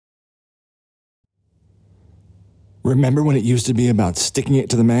Remember when it used to be about sticking it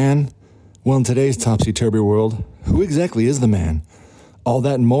to the man? Well, in today's topsy-turvy world, who exactly is the man? All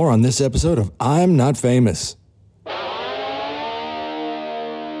that and more on this episode of I'm Not Famous.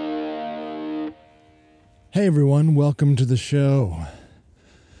 Hey everyone, welcome to the show.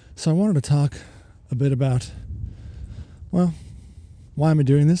 So I wanted to talk a bit about, well, why am I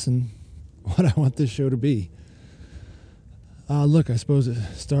doing this and what I want this show to be. Look, I suppose it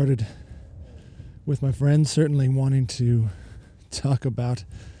started with my friends certainly wanting to talk about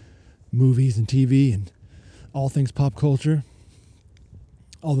movies and TV and all things pop culture,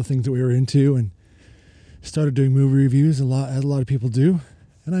 all the things that we were into, and started doing movie reviews as a lot of people do,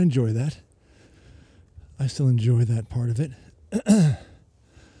 and I enjoy that. I still enjoy that part of it.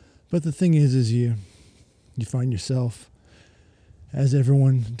 But the thing is you find yourself, as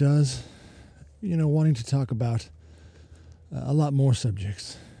everyone does, wanting to talk about a lot more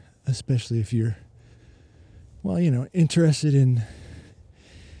subjects, especially if you're, interested in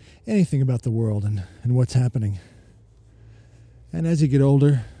anything about the world and what's happening. And as you get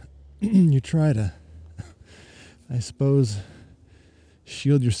older, you try to, I suppose,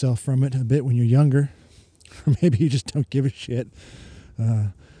 shield yourself from it a bit when you're younger. Or maybe you just don't give a shit.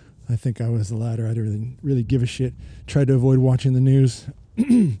 I think I was the latter. I didn't really give a shit. Tried to avoid watching the news.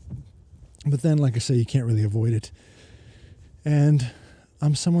 But then, like I say, you can't really avoid it. And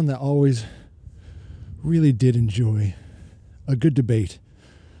I'm someone that always really did enjoy a good debate,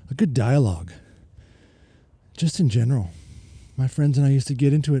 a good dialogue, just in general. My friends and I used to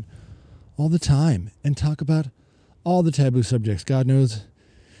get into it all the time and talk about all the taboo subjects. God knows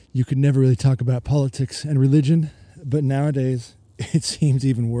you could never really talk about politics and religion, but nowadays it seems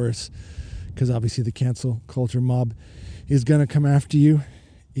even worse because obviously the cancel culture mob is going to come after you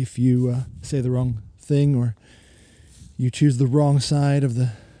if you say the wrong thing or you choose the wrong side of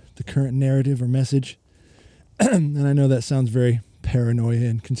the current narrative or message. And I know that sounds very paranoia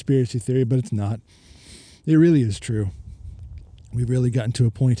and conspiracy theory, but it's not. It really is true. We've really gotten to a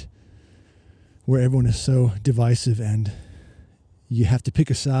point where everyone is so divisive and you have to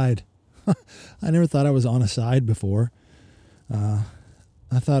pick a side. I never thought I was on a side before. I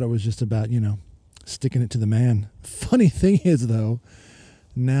thought it was just about, sticking it to the man. Funny thing is, though,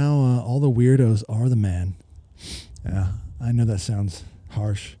 now all the weirdos are the man. Yeah, I know that sounds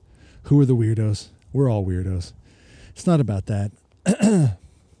harsh. Who are the weirdos? We're all weirdos. It's not about that.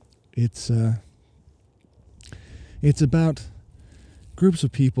 It's about groups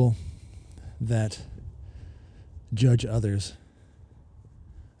of people that judge others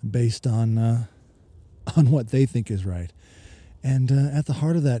based on what they think is right. And at the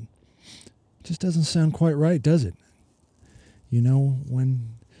heart of that, it just doesn't sound quite right, does it?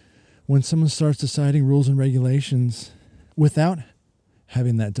 When someone starts deciding rules and regulations without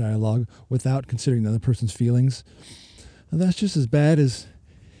having that dialogue, without considering the other person's feelings, that's just as bad as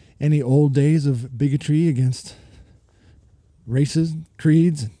any old days of bigotry against races,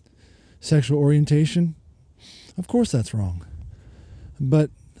 creeds, sexual orientation. Of course that's wrong. But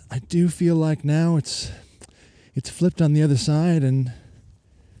I do feel like now it's flipped on the other side, and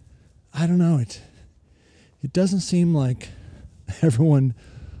I don't know, it doesn't seem like everyone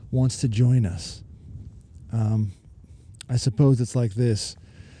wants to join us. I suppose it's like this.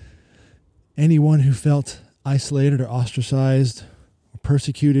 Anyone who felt isolated or ostracized or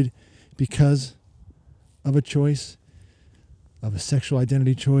persecuted because of a choice, of a sexual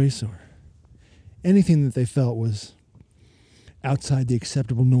identity choice, or anything that they felt was outside the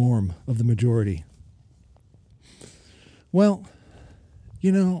acceptable norm of the majority. Well,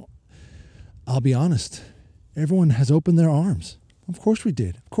 I'll be honest. Everyone has opened their arms. Of course we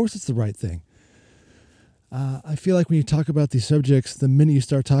did. Of course it's the right thing. I feel like when you talk about these subjects, the minute you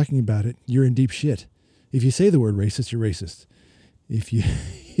start talking about it, you're in deep shit. If you say the word racist, you're racist. If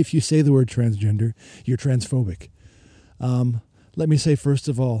you say the word transgender, you're transphobic. Let me say, first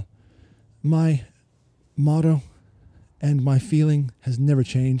of all, my motto and my feeling has never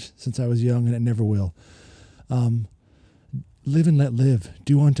changed since I was young, and it never will. Live and let live.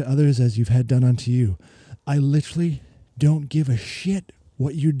 Do unto others as you've had done unto you. I literally don't give a shit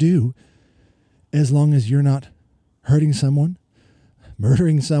what you do as long as you're not hurting someone,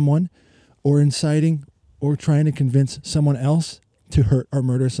 murdering someone, or inciting or trying to convince someone else to hurt or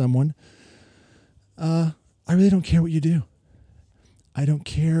murder someone. I really don't care what you do. I don't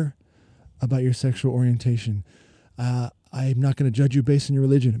care about your sexual orientation. I'm not going to judge you based on your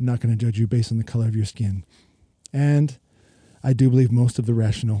religion. I'm not going to judge you based on the color of your skin. And I do believe most of the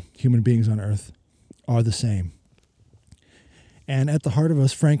rational human beings on earth are the same. And at the heart of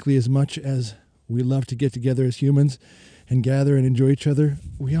us, frankly, as much as we love to get together as humans and gather and enjoy each other,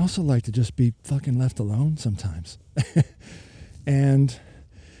 we also like to just be fucking left alone sometimes. And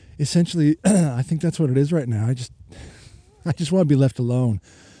essentially, I think that's what it is right now. I just want to be left alone.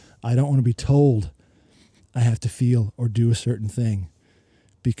 I don't want to be told I have to feel or do a certain thing,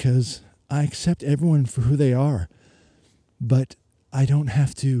 because I accept everyone for who they are, but I don't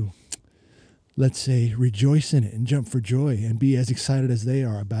have to, let's say, rejoice in it and jump for joy and be as excited as they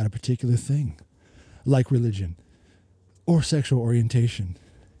are about a particular thing, like religion or sexual orientation.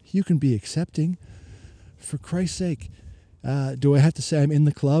 You can be accepting, for Christ's sake. Do I have to say I'm in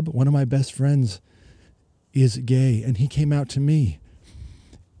the club? One of my best friends is gay, and he came out to me.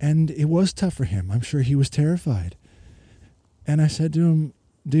 And it was tough for him. I'm sure he was terrified. And I said to him,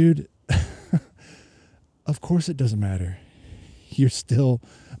 dude, of course it doesn't matter. You're still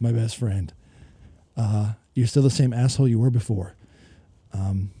my best friend. You're still the same asshole you were before.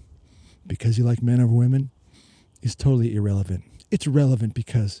 Because you like men over women is totally irrelevant. It's relevant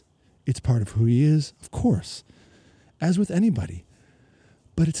because it's part of who he is, of course, as with anybody.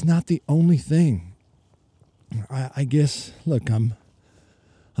 But it's not the only thing. I guess, look, I'm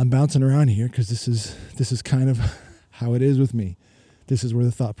bouncing around here because this is kind of how it is with me. This is where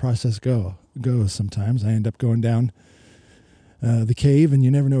the thought process goes sometimes. I end up going down the cave, and you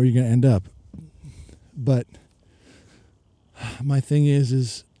never know where you're going to end up. But my thing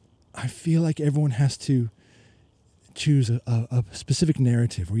is I feel like everyone has to choose a specific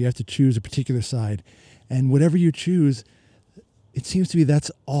narrative, where you have to choose a particular side. And whatever you choose, it seems to be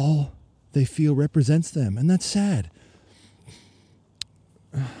that's all they feel represents them. And that's sad.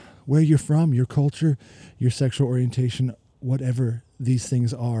 Where you're from, your culture, your sexual orientation, whatever these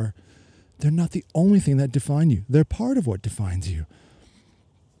things are, they're not the only thing that define you. They're part of what defines you.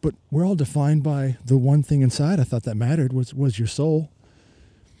 But we're all defined by the one thing inside I thought that mattered was your soul.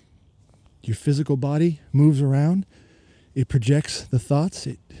 Your physical body moves around. It projects the thoughts.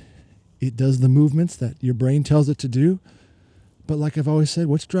 It does the movements that your brain tells it to do. But like I've always said,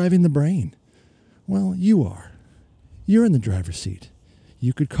 what's driving the brain? Well, you are. You're in the driver's seat.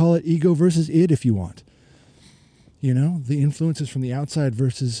 You could call it ego versus id if you want. You know, the influences from the outside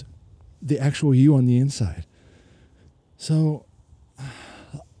versus the actual you on the inside. So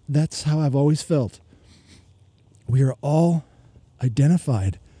that's how I've always felt. We are all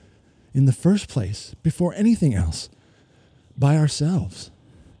identified in the first place, before anything else, by ourselves,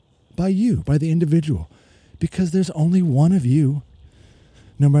 by you, by the individual, because there's only one of you.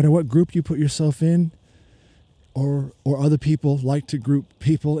 No matter what group you put yourself in, or other people like to group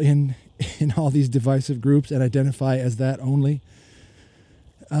people in all these divisive groups and identify as that only.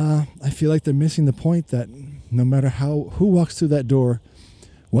 I feel like they're missing the point that no matter who walks through that door,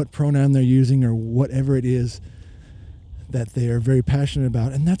 what pronoun they're using or whatever it is that they are very passionate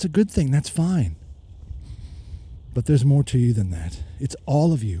about, and that's a good thing, that's fine. But there's more to you than that. It's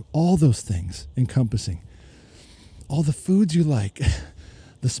all of you, all those things encompassing. All the foods you like,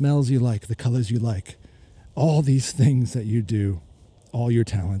 the smells you like, the colors you like, all these things that you do, all your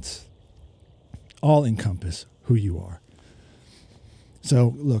talents, all encompass who you are.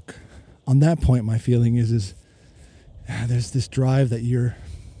 So look, on that point, my feeling is there's this drive that you're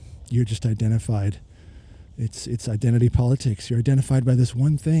just identified. It's identity politics. You're identified by this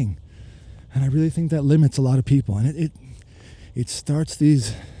one thing. And I really think that limits a lot of people. And it starts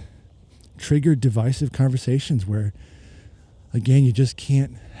these triggered divisive conversations where, again, you just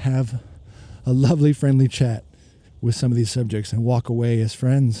can't have a lovely, friendly chat with some of these subjects and walk away as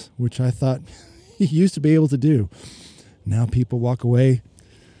friends, which I thought you used to be able to do. Now people walk away,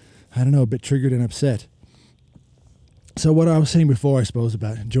 I don't know, a bit triggered and upset. So what I was saying before, I suppose,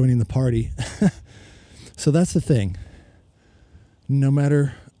 about joining the party. So that's the thing. No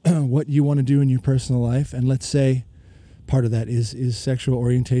matter what you want to do in your personal life, and let's say part of that is sexual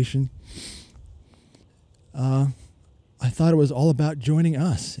orientation, I thought it was all about joining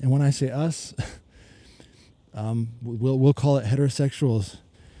us. And when I say us, we'll call it heterosexuals,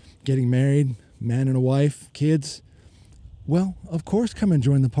 getting married, man and a wife, kids. Well, of course, come and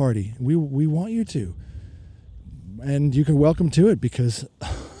join the party. We want you to. And you can welcome to it, because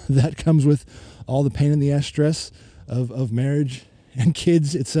that comes with all the pain in the ass stress of marriage and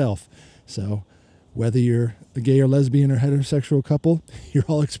kids itself. So whether you're a gay or lesbian or heterosexual couple, you're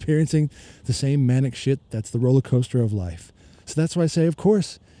all experiencing the same manic shit. That's the roller coaster of life. So that's why I say, of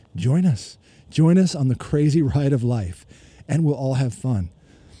course, join us. Join us on the crazy ride of life, and we'll all have fun.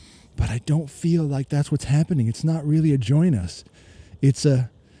 But I don't feel like that's what's happening. It's not really a join us. It's a,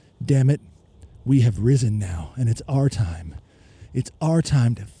 damn it, we have risen now, and it's our time. It's our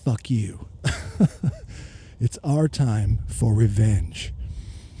time to fuck you. It's our time for revenge.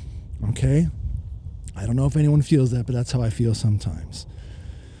 Okay? I don't know if anyone feels that, but that's how I feel sometimes.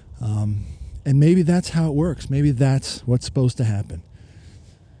 And maybe that's how it works. Maybe that's what's supposed to happen.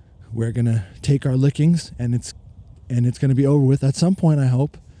 We're going to take our lickings, and it's going to be over with at some point, I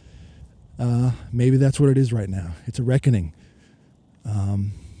hope. Maybe that's what it is right now. It's a reckoning.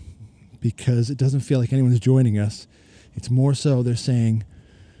 Because it doesn't feel like anyone's joining us. It's more so they're saying,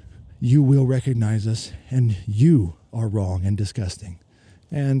 you will recognize us, and you are wrong and disgusting.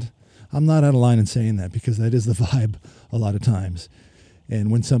 And I'm not out of line in saying that, because that is the vibe a lot of times. And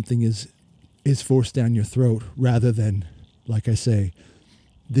when something is forced down your throat, rather than, like I say,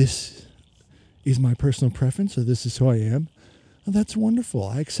 this is my personal preference, or this is who I am, well, that's wonderful.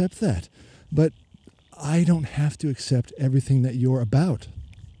 I accept that. But I don't have to accept everything that you're about.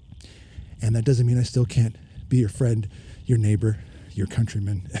 And that doesn't mean I still can't be your friend, your neighbor, your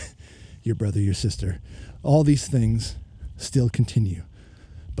countryman, your brother, your sister. All these things still continue.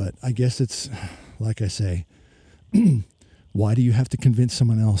 But I guess it's, like I say, why do you have to convince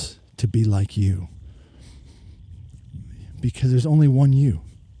someone else to be like you? Because there's only one you.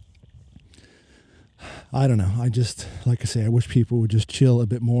 I don't know. I just, like I say, I wish people would just chill a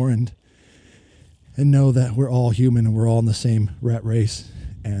bit more and know that we're all human and we're all in the same rat race.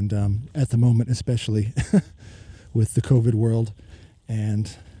 And at the moment, especially with the COVID world.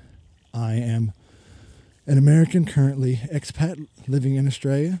 And I am an American, currently expat, living in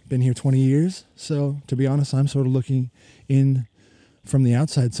Australia. Been here 20 years. So to be honest, I'm sort of looking in from the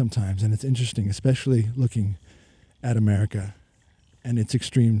outside sometimes. And it's interesting, especially looking at America and its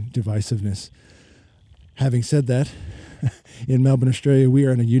extreme divisiveness. Having said that, in Melbourne, Australia, we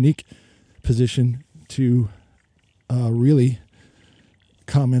are in a unique position to really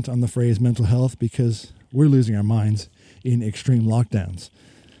comment on the phrase mental health, because we're losing our minds in extreme lockdowns.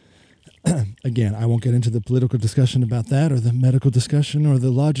 Again, I won't get into the political discussion about that, or the medical discussion, or the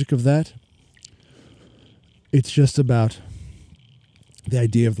logic of that. It's just about the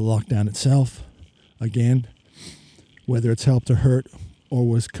idea of the lockdown itself. Again, whether it's helped or hurt, or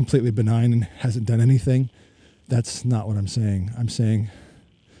was completely benign and hasn't done anything, that's not what I'm saying. I'm saying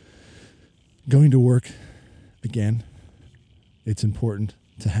going to work, again, it's important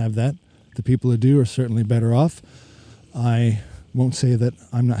to have that. The people who do are certainly better off. I won't say that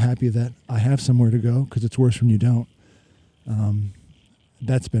I'm not happy that I have somewhere to go, because it's worse when you don't.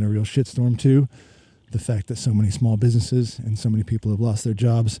 That's been a real shitstorm too. The fact that so many small businesses and so many people have lost their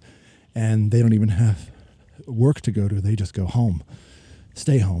jobs, and they don't even have work to go to. They just go home,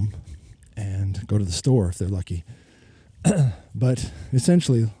 stay home, and go to the store if they're lucky. But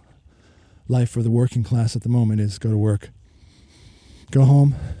essentially, life for the working class at the moment is go to work, go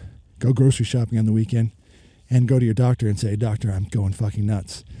home, go grocery shopping on the weekend, and go to your doctor and say, "Doctor, I'm going fucking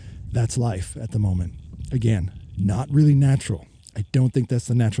nuts." That's life at the moment. Again, not really natural. I don't think that's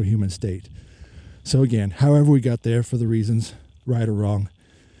the natural human state. So again, however we got there, for the reasons, right or wrong,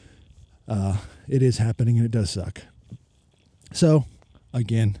 it is happening and it does suck. So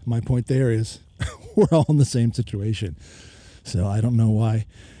again, my point there is we're all in the same situation. So I don't know why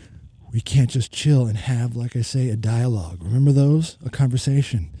we can't just chill and have, like I say, a dialogue. Remember those? A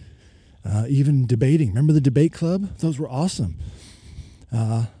conversation. Even debating. Remember the debate club? Those were awesome.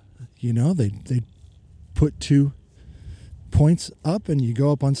 They put 2 points up, and you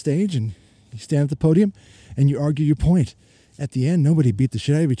go up on stage and you stand at the podium and you argue your point. At the end, nobody beat the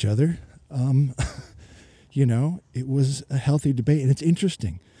shit out of each other. It was a healthy debate, and it's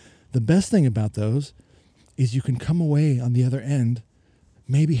interesting. The best thing about those is you can come away on the other end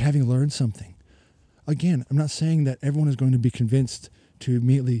maybe having learned something. Again, I'm not saying that everyone is going to be convinced to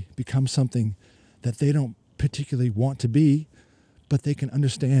immediately become something that they don't particularly want to be, but they can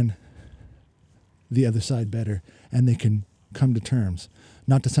understand the other side better, and they can come to terms.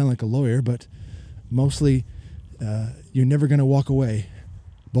 Not to sound like a lawyer, but mostly you're never going to walk away.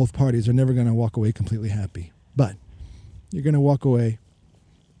 Both parties are never going to walk away completely happy, but you're going to walk away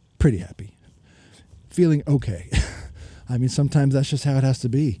pretty happy, feeling okay. I mean, sometimes that's just how it has to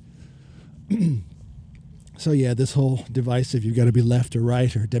be. So yeah, this whole divisive, you've got to be left or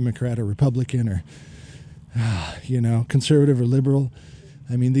right, or Democrat or Republican, or conservative or liberal.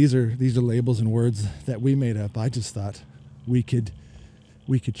 I mean, these are labels and words that we made up. I just thought we could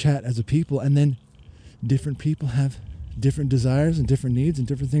chat as a people, and then different people have different desires and different needs and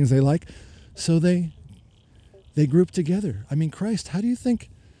different things they like, so they group together. I mean, Christ, how do you think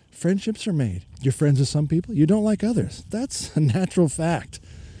friendships are made? You're friends with some people, you don't like others. That's a natural fact.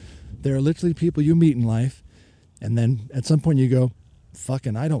 There are literally people you meet in life, and then at some point you go,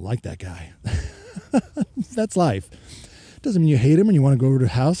 fucking, I don't like that guy. That's life. Doesn't mean you hate him and you want to go over to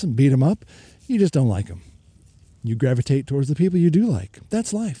his house and beat him up. You just don't like him. You gravitate towards the people you do like.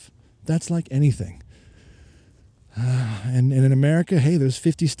 That's life. That's like anything. And in America, hey, there's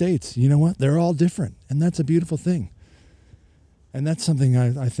 50 states. You know what? They're all different, and that's a beautiful thing. And that's something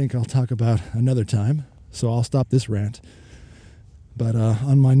I think I'll talk about another time, so I'll stop this rant. But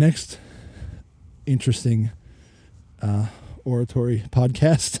on my next interesting oratory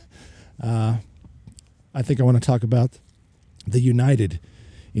podcast, I think I want to talk about the United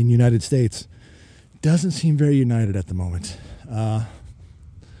in United States. Doesn't seem very united at the moment.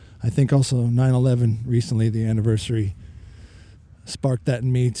 I think also 9/11 recently, the anniversary, sparked that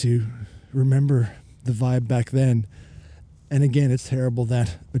in me to remember the vibe back then. And again, it's terrible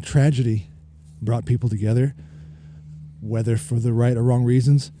that a tragedy brought people together, whether for the right or wrong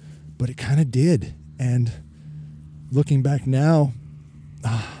reasons, but it kind of did. And looking back now,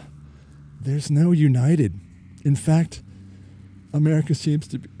 there's no united. In fact, America seems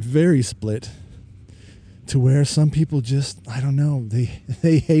to be very split, to where some people just, I don't know,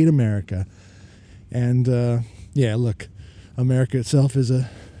 they hate America. And yeah, look, America itself is a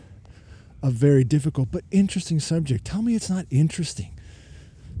very difficult but interesting subject. Tell me it's not interesting.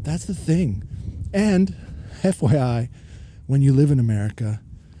 That's the thing. And FYI, when you live in America,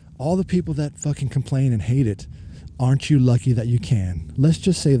 all the people that fucking complain and hate it, aren't you lucky that you can? Let's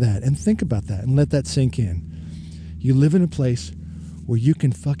just say that and think about that and let that sink in. You live in a place where you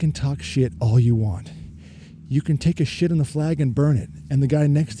can fucking talk shit all you want. You can take a shit on the flag and burn it, and the guy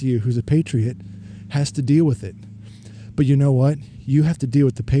next to you who's a patriot has to deal with it. But you know what? You have to deal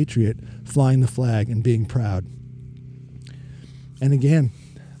with the patriot flying the flag and being proud. And again,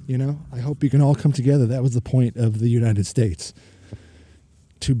 you know, I hope you can all come together. That was the point of the United States,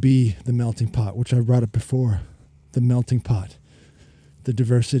 to be the melting pot, which I brought up before. The melting pot, the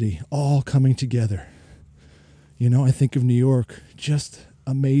diversity, all coming together. You know, I think of New York, just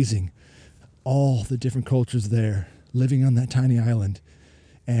amazing. All the different cultures there, living on that tiny island,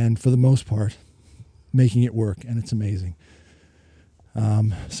 and for the most part, making it work, and it's amazing.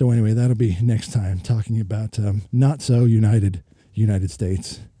 So anyway, that'll be next time, talking about not so united United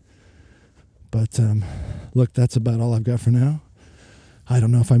States. But look, that's about all I've got for now. I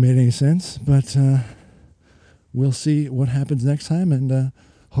don't know if I made any sense, but we'll see what happens next time, and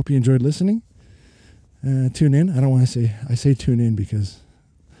hope you enjoyed listening. Tune in. I don't want to say tune in because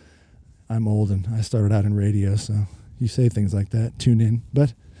I'm old and I started out in radio, so you say things like that, tune in.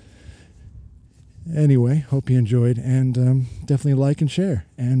 But anyway, hope you enjoyed, and definitely like and share.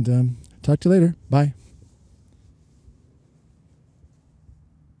 And talk to you later. Bye.